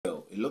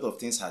lot of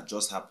things had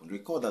just happened.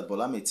 Recall that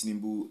Bola Ahmed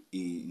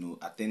Tinubu,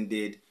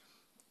 attended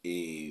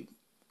a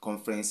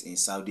conference in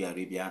Saudi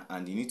Arabia,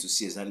 and you need to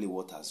see exactly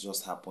what has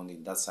just happened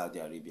in that Saudi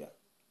Arabia.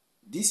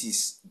 This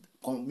is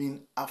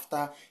coming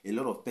after a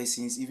lot of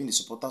persons, even the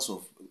supporters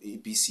of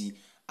APC,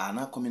 are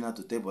now coming out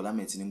to tell Bola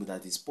Ahmed Tinubu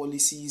that his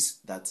policies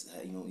that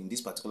in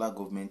this particular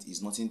government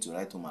is nothing to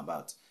write home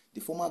about.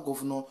 The former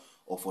governor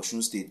of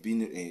Osun State,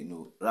 being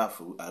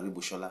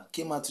Revéal,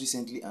 came out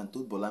recently and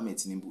told Bola Ahmed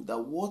Tinubu that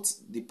what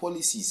the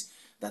policies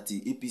that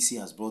the APC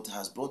has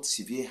brought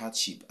severe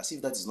hardship. As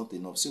if that is not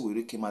enough,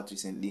 Sowore came out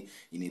recently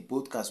in a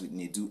podcast with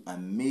Nedu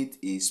and made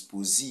a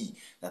expose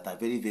that are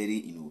very,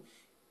 very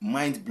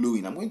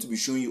mind-blowing. I'm going to be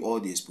showing you all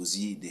the expose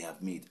they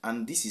have made,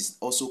 and this is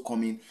also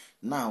coming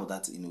now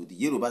that the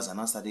Yorubas are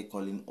now started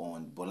calling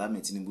on Bola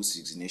Ahmed Tinubu's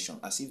resignation,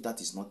 as if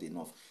that is not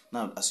enough.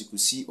 Now, as you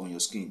could see on your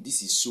screen,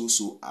 this is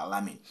so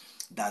alarming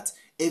that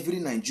every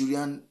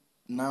Nigerian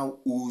now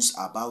owes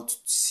about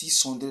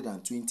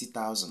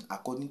 620,000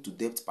 according to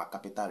debt per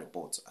capita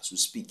report as we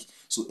speak.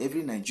 So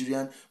every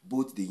Nigerian,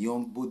 both the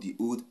young, both the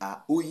old,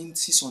 are owing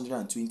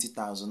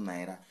 620,000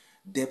 naira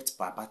debt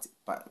per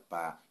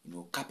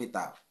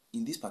capita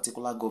in this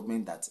particular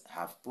government that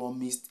have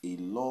promised a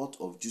lot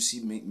of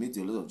made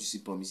a lot of juicy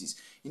promises.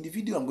 In the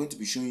video I'm going to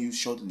be showing you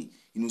shortly,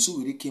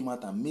 Sowore came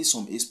out and made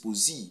some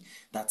expose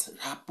that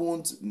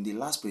happened in the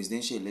last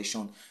presidential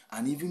election,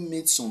 and even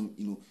made some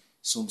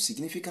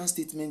significant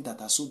statements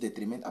that are so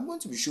detrimental. I'm going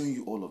to be showing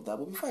you all of that,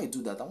 but before I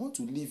do that, I want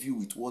to leave you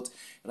with what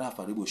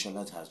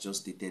Revéal has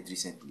just stated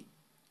recently.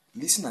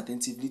 Listen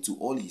attentively to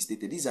all he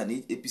stated. This is an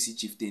APC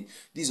chieftain.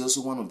 This is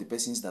also one of the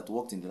persons that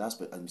worked in the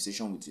last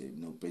administration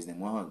with President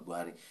Muhammadu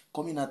Buhari,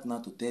 coming out now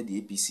to tell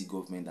the APC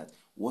government that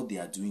what they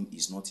are doing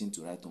is nothing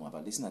to write home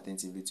about. Listen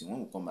attentively to him.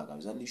 When we come back, I'll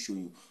exactly show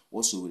you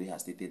what Sowore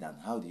has stated and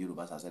how the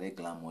Yorubas have started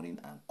clamoring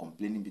and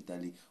complaining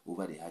bitterly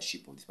over the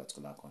hardship of this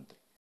particular country.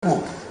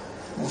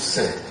 Who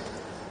said,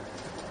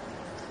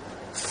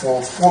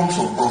 for forms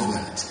of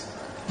government,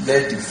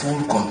 let the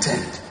fool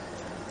contend.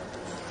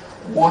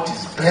 What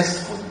is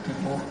best for the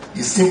people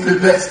is simply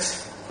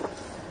best.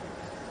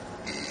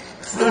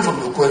 Flowing from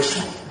the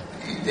question,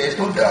 there is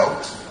no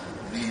doubt,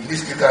 the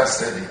speaker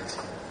said it,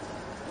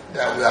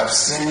 that we have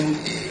seen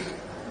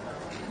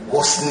a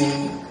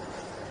worsening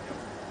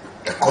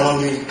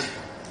economic,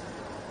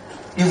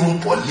 even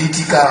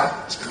political,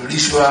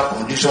 spiritual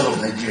condition of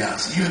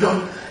Nigerians. You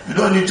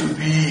don't need to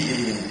be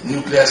a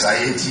nuclear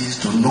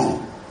scientist to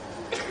know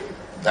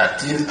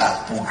that things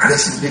are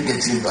progressively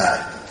getting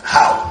bad.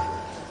 How?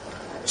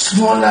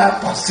 Smaller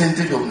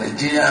percentage of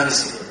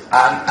Nigerians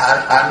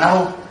are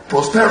now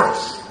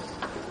prosperous.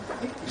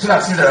 It's not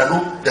as if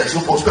there is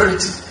no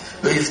prosperity,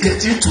 but it's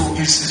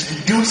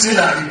reducing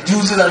and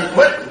reducing. And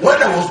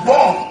when I was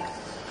born,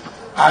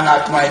 and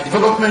at my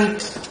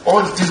development,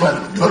 all the things were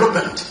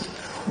development,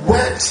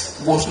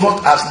 wealth was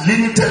not as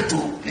limited to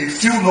a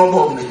few number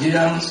of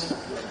Nigerians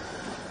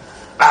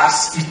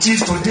as it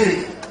is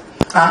today.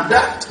 And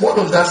what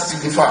does that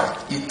signify?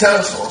 It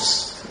tells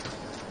us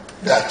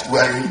that we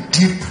are in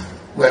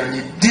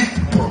a deep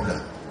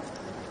problem.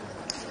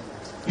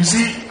 You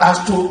see,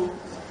 as to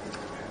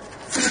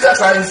physical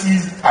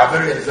sciences are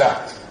very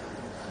exact,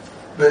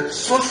 but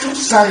social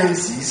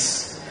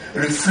sciences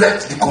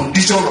reflect the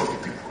condition of the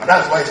people, and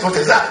that's why it's not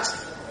exact.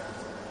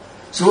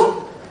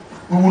 So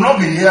we will not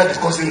be here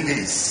discussing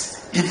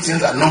this if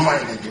things are normal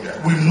in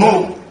Nigeria. We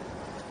know,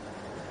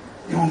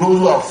 even those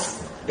who have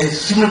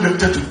extremely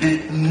better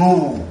today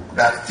know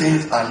that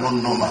things are not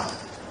normal.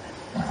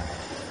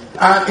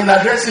 And in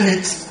addressing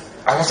it,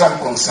 as far as I'm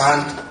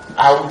concerned,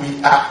 I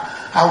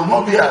will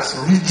not be as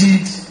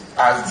rigid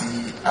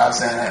as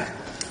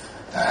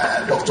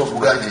Dr.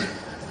 Bugade.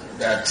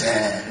 That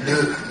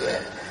look,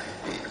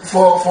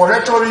 for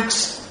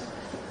rhetorics,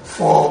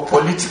 for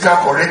political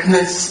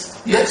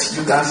correctness, yes,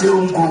 you can say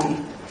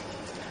homegrown.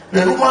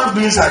 The human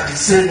beings are the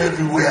same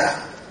everywhere.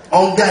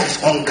 Hunger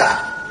is hunger.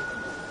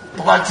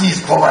 Poverty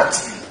is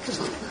poverty.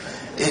 So,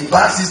 a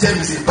bad system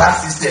is a bad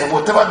system.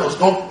 Whatever does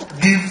not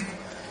give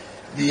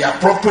the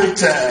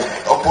appropriate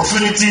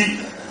opportunity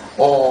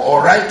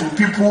or right to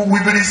people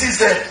will be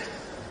resisted,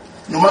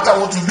 no matter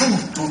what you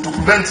do to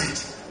prevent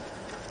it.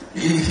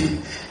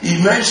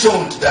 He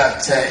mentioned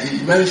that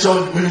he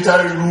mentioned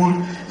military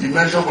rule, he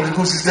mentioned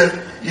political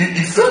system,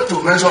 he failed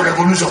to mention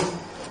revolution.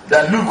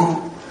 That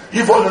look,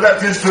 if all the other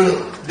things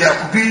fail, there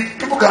could be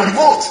people can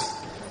revolt.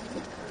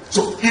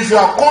 So if you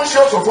are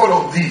conscious of all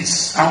of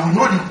this, and we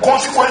know the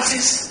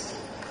consequences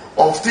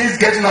of things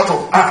getting out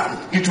of hand,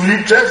 it will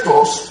interest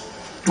us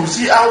to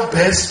see how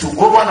best to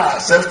govern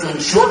ourselves to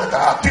ensure that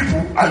our people,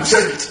 and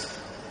said it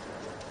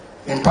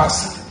in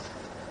passing,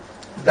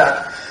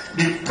 that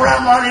the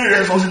primary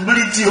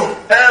responsibility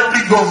of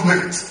every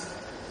government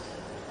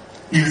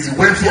is the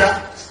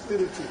welfare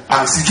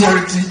and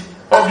security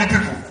of the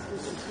people.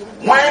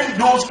 When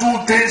those two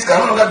things can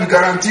no longer be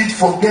guaranteed,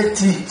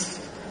 forget it.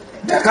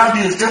 There can't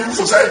be a stable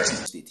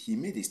society. He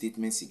made a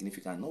statement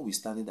significant,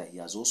 notwithstanding that he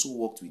has also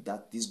worked with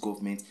this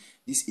government,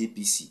 this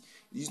APC.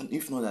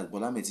 If not that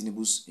Bola Ahmed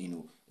Tinubu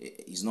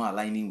is not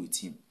aligning with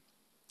him.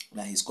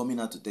 that he's coming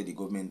out to tell the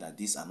government that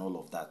this and all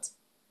of that.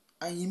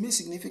 And he made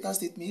significant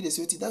statement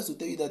irrespective. That's to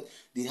tell you that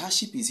the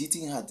hardship is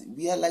hitting hard.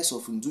 Where likes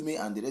of Ndume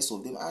and the rest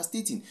of them are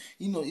stating,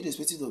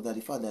 irrespective of that,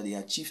 the fact that they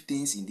are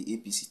chieftains in the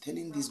APC,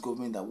 telling this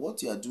government that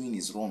what you are doing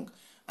is wrong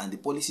and the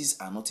policies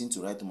are nothing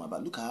to write home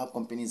about. Look at how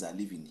companies are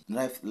living,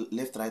 left,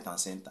 right, and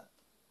center.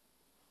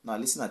 Now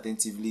listen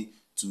attentively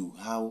to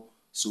how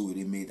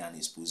Sowore made an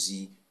expose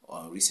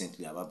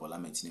recently about Bola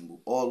Tinubu.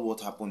 All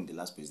what happened in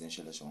the last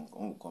presidential election.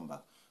 When we come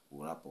back,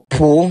 we'll wrap up.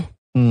 Paul,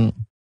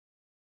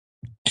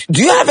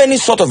 do you have any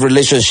sort of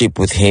relationship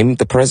with him,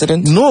 the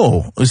president?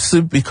 No,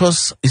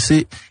 because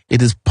it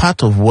is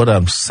part of what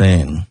I'm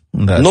saying.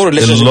 That no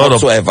relationship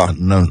whatsoever.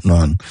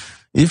 None.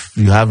 If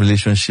you have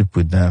relationship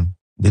with them,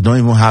 they don't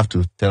even have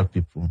to tell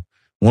people.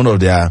 One of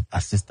their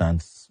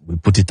assistants will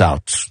put it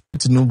out.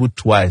 Tinubu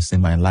twice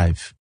in my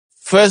life.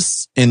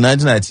 First in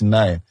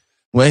 1999,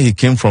 when he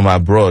came from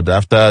abroad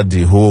after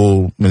the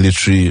whole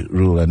military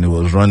rule and he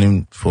was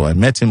running for, I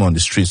met him on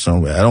the street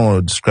somewhere. I don't want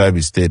to describe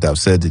his state. I've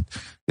said it.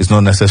 It's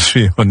not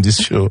necessary on this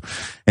show.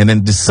 And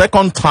then the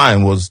second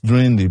time was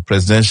during the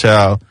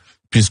Presidential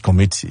Peace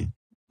Committee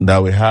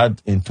that we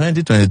had in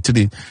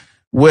 2023,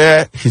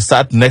 where he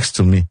sat next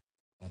to me.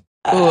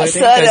 Oh,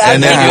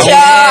 and then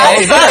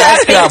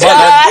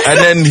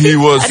he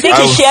was,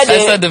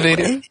 I saw the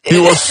video.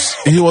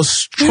 He was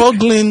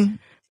struggling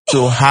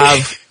to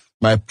have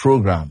my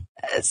program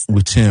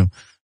with him.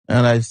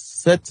 And I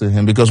said to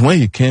him, because when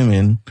he came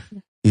in,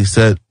 he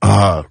said,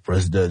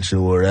 President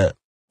Sowore.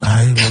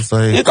 I was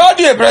like, he called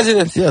you a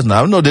president. Yes,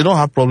 now no, they don't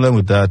have problem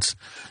with that.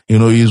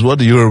 Is what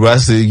the Yoruba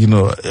say,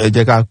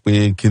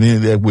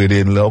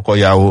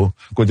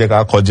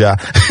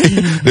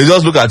 they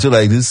just look at you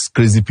like these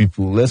crazy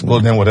people. Let's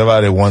call them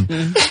whatever they want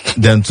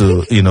them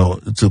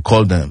to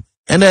call them.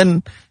 And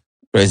then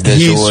President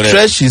he Sowore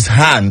stretched his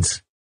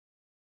hand,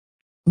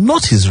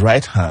 not his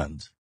right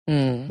hand,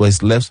 but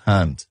his left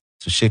hand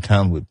to shake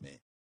hand with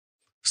me.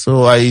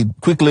 So I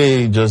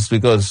quickly, just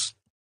because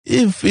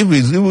if it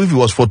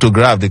was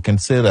photographed, they can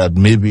say that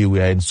maybe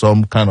we are in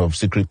some kind of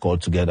secret call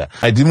together.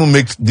 I didn't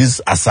make this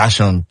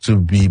assertion to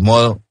be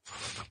more,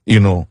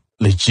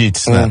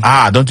 legit.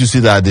 Don't you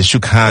see that they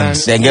shook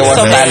hands? They get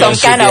some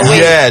kind of way.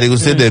 Yeah, they would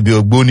say they'll be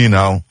Ogboni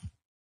now.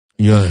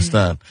 You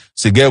understand?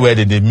 So get where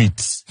they meet.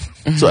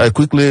 So I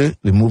quickly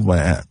removed my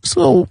hand.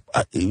 So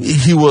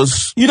he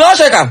was. You don't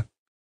shake him?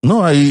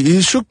 No,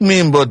 he shook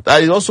me, but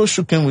I also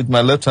shook him with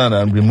my left hand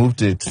and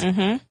removed it.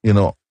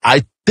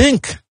 I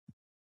think.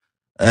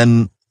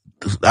 And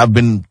I've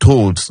been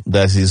told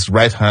that his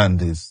right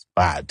hand is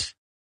bad.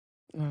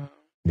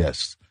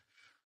 Yes.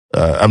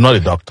 I'm not a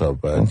doctor,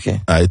 but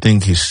okay. I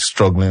think he's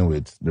struggling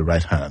with the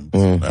right hand.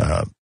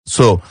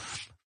 So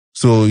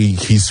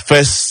his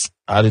first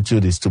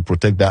attitude is to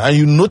protect that. And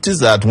you notice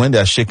that when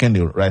they're shaking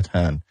the right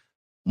hand,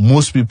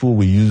 most people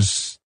will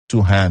use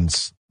two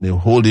hands. They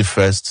hold it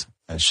first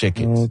and shake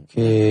it.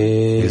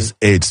 Okay. It's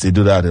AIDS. They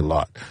do that a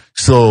lot.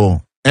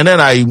 So, and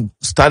then I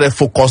started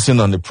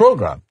focusing on the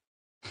program.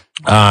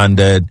 And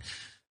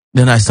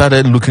then I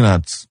started looking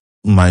at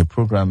my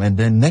program, and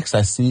then next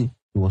I see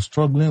he was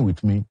struggling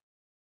with me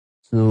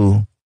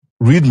to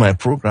read my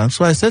program.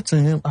 So I said to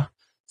him,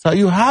 so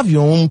you have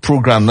your own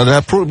program,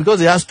 because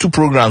he has two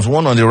programs,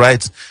 one on the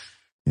right,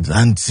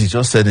 and he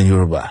just said in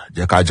Yoruba,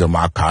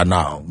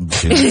 now.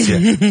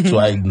 So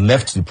I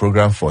left the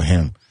program for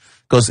him.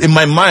 Because in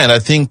my mind,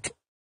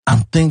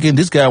 I'm thinking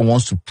this guy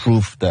wants to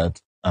prove that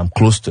I'm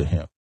close to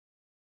him.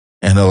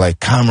 And like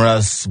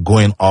cameras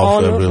going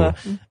off everywhere.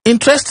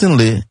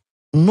 Interestingly,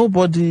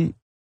 nobody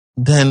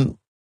then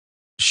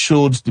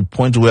showed the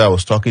point where I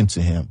was talking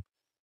to him.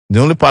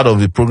 The only part of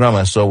the program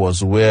I saw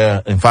was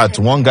where, in fact,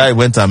 one guy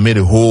went and made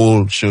a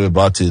whole show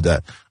about it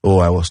that,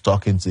 I was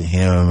talking to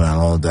him and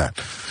all that.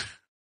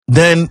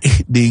 Then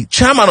the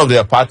chairman of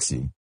their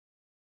party,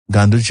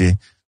 Ganduje,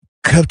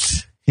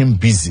 kept him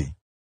busy.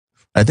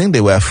 I think they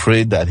were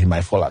afraid that he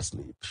might fall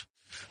asleep.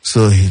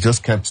 So he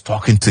just kept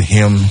talking to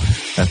him.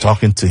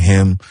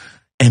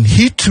 And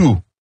he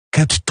too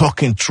kept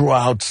talking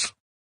throughout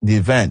the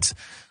event.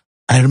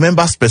 I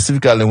remember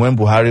specifically when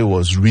Buhari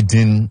was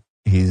reading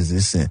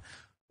his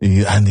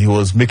and he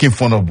was making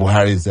fun of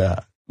Buhari.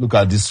 Look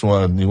at this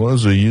one. He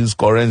wants to use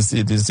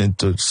currency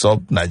to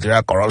solve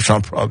Nigeria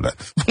corruption problem.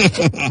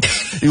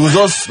 He was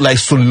just like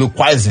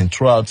soliloquizing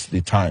throughout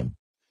the time.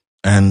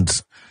 And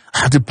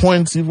at the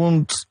point,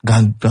 even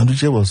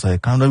Ganduje was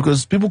like,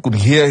 because people could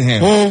hear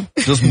him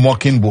just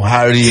mocking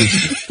Buhari,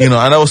 and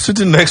I was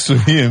sitting next to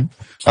him.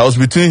 I was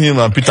between him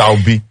and Peter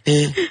Obi.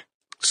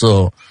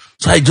 So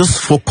I just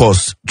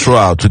focused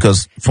throughout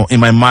because in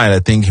my mind, I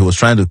think he was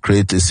trying to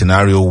create a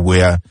scenario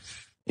where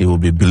it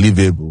would be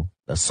believable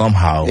that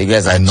somehow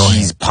I know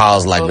his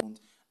powers like that.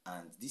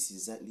 And this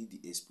is exactly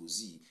the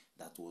expose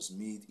that was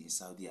made in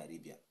Saudi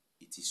Arabia.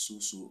 It is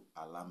so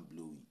alarm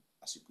blowing.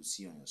 As you could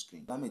see on your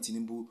screen,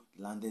 Tinubu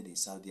landed in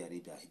Saudi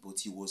Arabia, but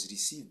he was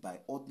received by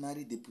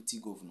ordinary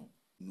deputy governor.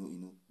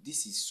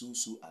 This is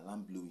so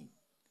alarm blowing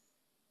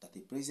that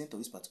the president of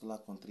this particular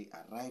country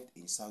arrived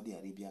in Saudi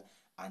Arabia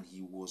and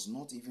he was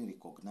not even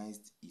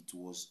recognized. It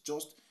was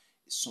just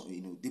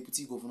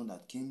deputy governor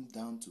that came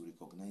down to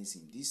recognize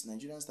him. This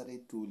Nigerians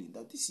started trolling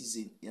that this is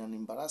an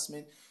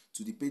embarrassment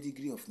to the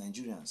pedigree of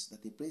Nigerians,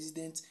 that the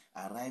president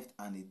arrived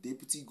and a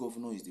deputy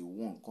governor is the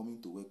one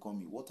coming to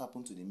welcome you. What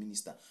happened to the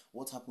minister?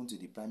 What happened to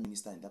the prime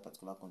minister in that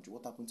particular country?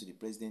 What happened to the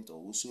president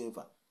or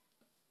whosoever?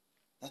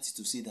 That is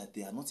to say that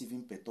they are not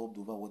even perturbed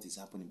over what is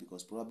happening,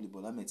 because probably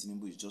Bola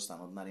Tinubu is just an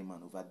ordinary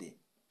man over there,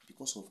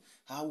 because of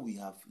how we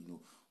have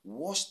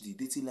washed the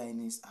dirty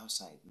linings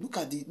outside. Look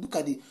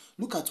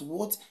at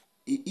what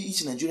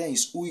each Nigerian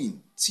is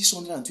owing,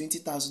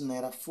 620,000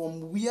 naira.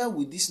 From where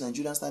will this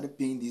Nigerian started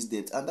paying this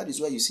debt? And that is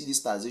why you see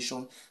this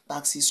taxation,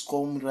 taxes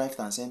come right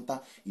and center,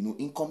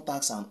 income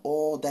tax and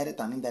all direct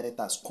and indirect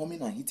tax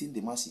coming and hitting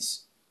the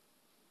masses.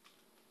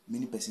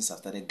 Many persons have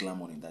started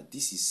clamoring that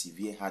this is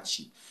severe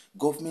hardship.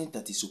 Government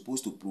that is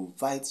supposed to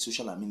provide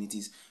social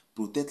amenities,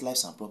 protect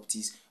lives and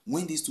properties,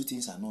 when these two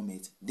things are not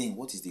met, then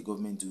what is the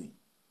government doing?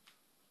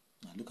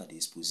 Now look at the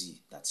expose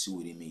that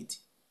Sowore made,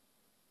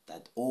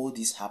 that all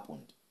this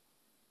happened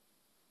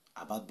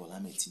about Bola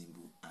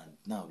Tinubu, and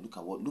now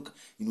look,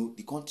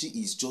 the country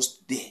is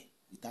just there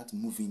without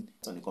moving.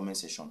 On the comment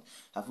section,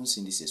 haven't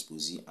seen this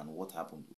expose and what happened.